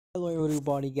Hello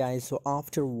everybody guys, so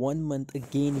after 1 month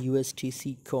again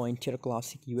USTC coin Terra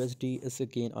Classic USD is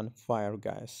again on fire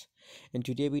guys. In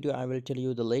today's video I will tell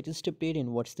you the latest update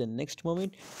and what's the next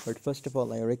moment. But first of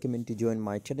all I recommend to join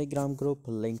my Telegram group.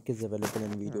 Link is available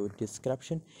in video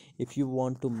description. If you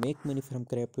want to make money from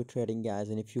crypto trading guys,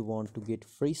 and if you want to get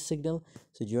free signal,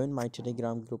 so join my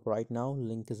Telegram group right now.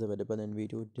 Link is available in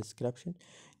video description.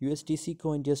 USDC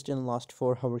coin just in last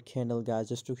 4 hour candle guys,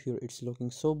 just to hear it's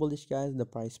looking so bullish guys. The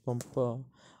price pump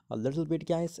a little bit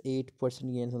guys,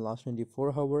 8% gains in last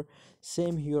 24 hour.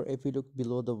 Same here if we look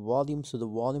below the volume, so the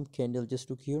volume candle just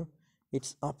look here,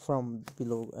 it's up from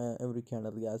below every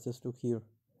candle guys, just look here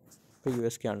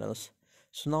previous candles.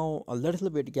 So now a little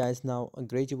bit guys, now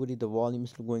gradually the volume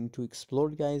is going to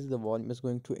explode guys, the volume is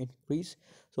going to increase.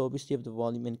 So obviously if the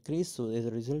volume increase, so as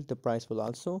a result the price will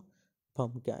also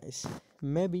pump guys.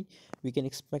 Maybe we can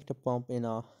expect a pump in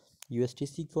a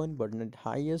USTC coin, but not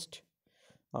highest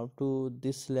up to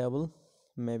this level,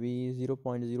 maybe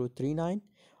 0.039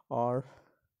 or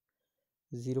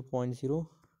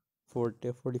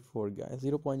 0.044 guys,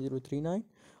 0.039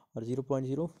 or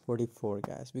 0.044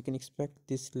 guys. We can expect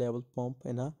this level pump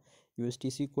in a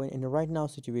USTC coin in a right now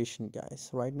situation guys,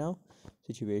 right now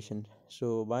situation.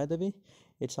 So by the way,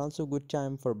 it's also good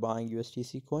time for buying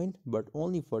USTC coin, but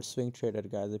only for swing trader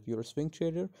guys. If you're a swing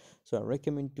trader, so I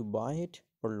recommend to buy it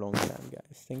for long time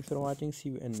guys. Thanks for watching, see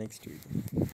you in next video.